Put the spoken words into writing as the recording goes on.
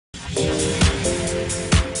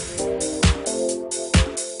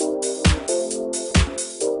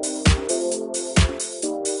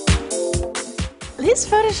These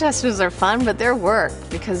photo sessions are fun, but they're work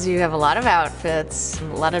because you have a lot of outfits, a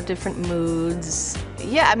lot of different moods.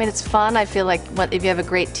 Yeah, I mean, it's fun. I feel like if you have a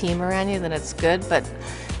great team around you, then it's good, but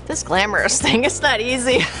this glamorous thing, it's not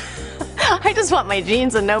easy. I just want my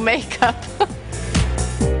jeans and no makeup.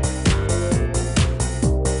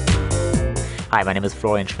 Hi, my name is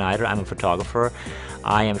Florian Schneider. I'm a photographer.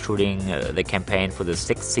 I am shooting the campaign for the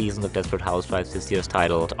 6th season of Desperate Housewives. This year's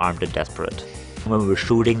titled Armed and Desperate. When we were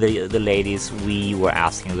shooting the ladies, we were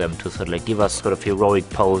asking them to sort of like give us sort of heroic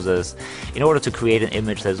poses in order to create an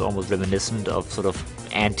image that is almost reminiscent of sort of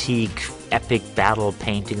antique, epic battle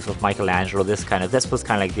paintings of Michelangelo. This was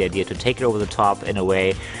kind of like the idea, to take it over the top in a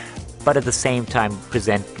way, but at the same time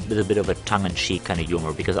present with a bit of a tongue-in-cheek kind of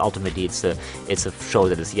humor, because ultimately it's a show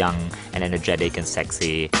that is young and energetic and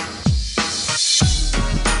sexy.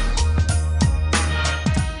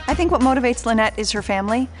 I think what motivates Lynette is her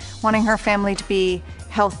family, wanting her family to be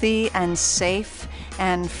healthy and safe,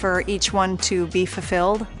 and for each one to be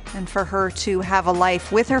fulfilled, and for her to have a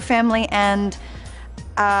life with her family and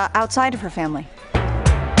outside of her family.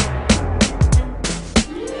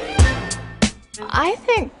 I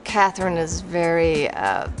think Catherine is very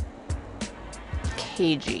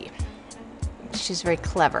cagey. She's very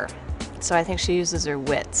clever. So I think she uses her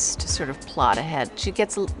wits to sort of plot ahead.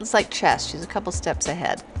 It's like chess, she's a couple steps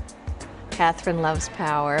ahead. Catherine loves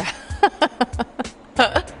power.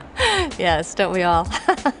 Yes, don't we all?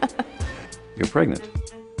 You're pregnant.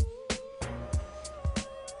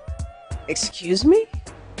 Excuse me?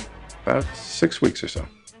 About 6 weeks or so.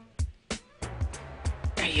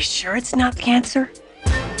 Are you sure it's not cancer?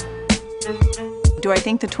 Do I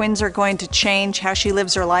think the twins are going to change how she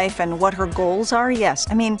lives her life and what her goals are? Yes.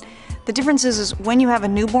 I mean, the difference is when you have a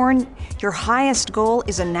newborn, your highest goal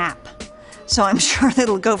is a nap. So I'm sure that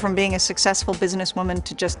it'll go from being a successful businesswoman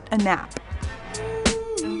to just a nap.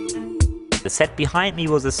 The set behind me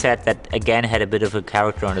was a set that, again, had a bit of a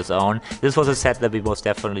character on its own. This was a set that we most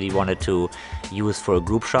definitely wanted to use for a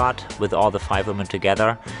group shot with all the 5 women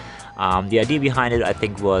together. The idea behind it, I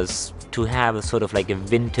think, was to have a sort of like a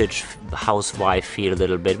vintage housewife feel a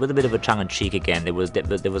little bit, with a bit of a tongue-in-cheek again. There was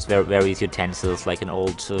various utensils, like an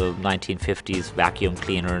old 1950s vacuum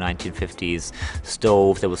cleaner, 1950s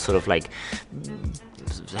stove that was sort of like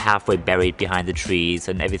halfway buried behind the trees,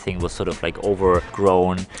 and everything was sort of like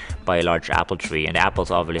overgrown by a large apple tree. And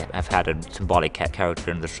apples obviously have had a symbolic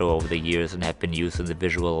character in the show over the years and have been used in the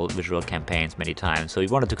visual campaigns many times. So we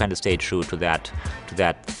wanted to kind of stay true to that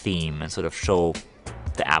theme and sort of show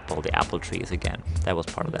the apple trees again. That was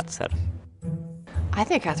part of that set. I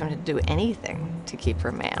think Catherine would do anything to keep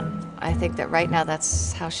her man. I think that right now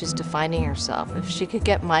that's how she's defining herself. If she could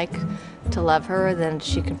get Mike to love her, then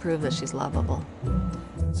she can prove that she's lovable.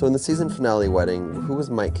 So in the season finale wedding, who was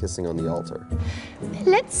Mike kissing on the altar?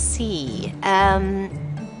 Let's see. How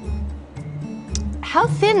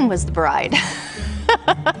thin was the bride?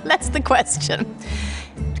 That's the question.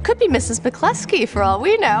 It could be Mrs. McCluskey for all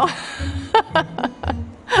we know.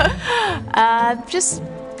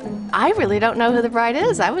 I really don't know who the bride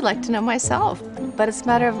is. I would like to know myself. But it's a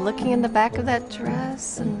matter of looking in the back of that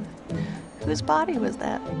dress and whose body was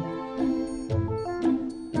that?